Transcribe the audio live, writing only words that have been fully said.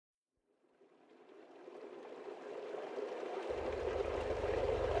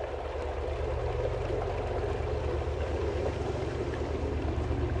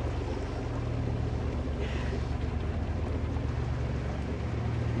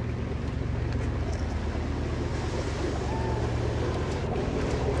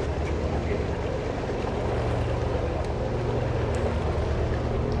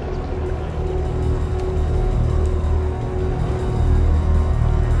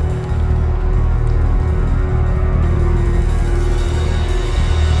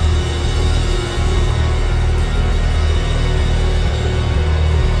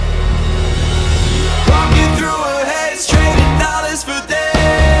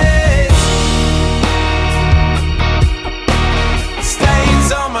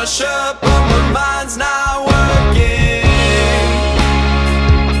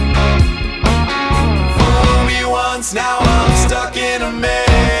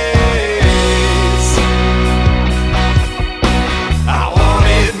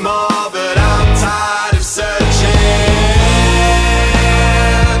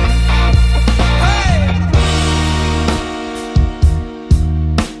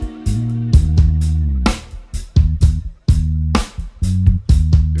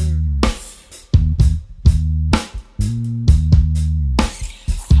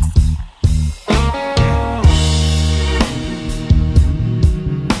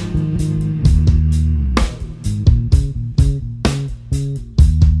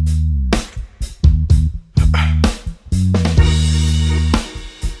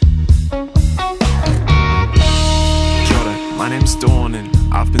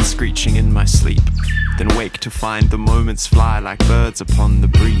I've been screeching in my sleep, then wake to find the moments fly like birds upon the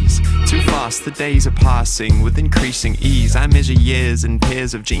breeze. Too fast the days are passing with increasing ease. I measure years in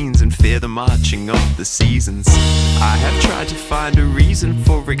pairs of jeans and fear the marching of the seasons. I have tried to find a reason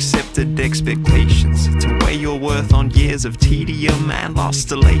for accepted expectations, to weigh your worth on years of tedium and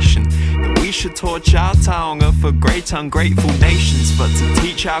lost elation. That we should torch our taonga for great ungrateful nations, but to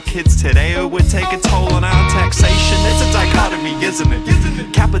teach our kids today it would take a toll on our taxation. It's a dichotomy, isn't it?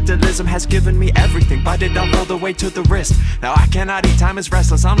 Capitalism has given me everything, but it up all the way to the wrist. Now I cannot eat, time is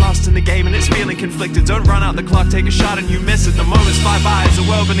restless, I'm lost in the game and it's feeling conflicted. Don't run out the clock, take a shot and you miss it. The moments fly by as the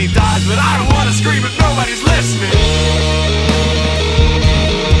world beneath dies, but I don't wanna scream if nobody's listening.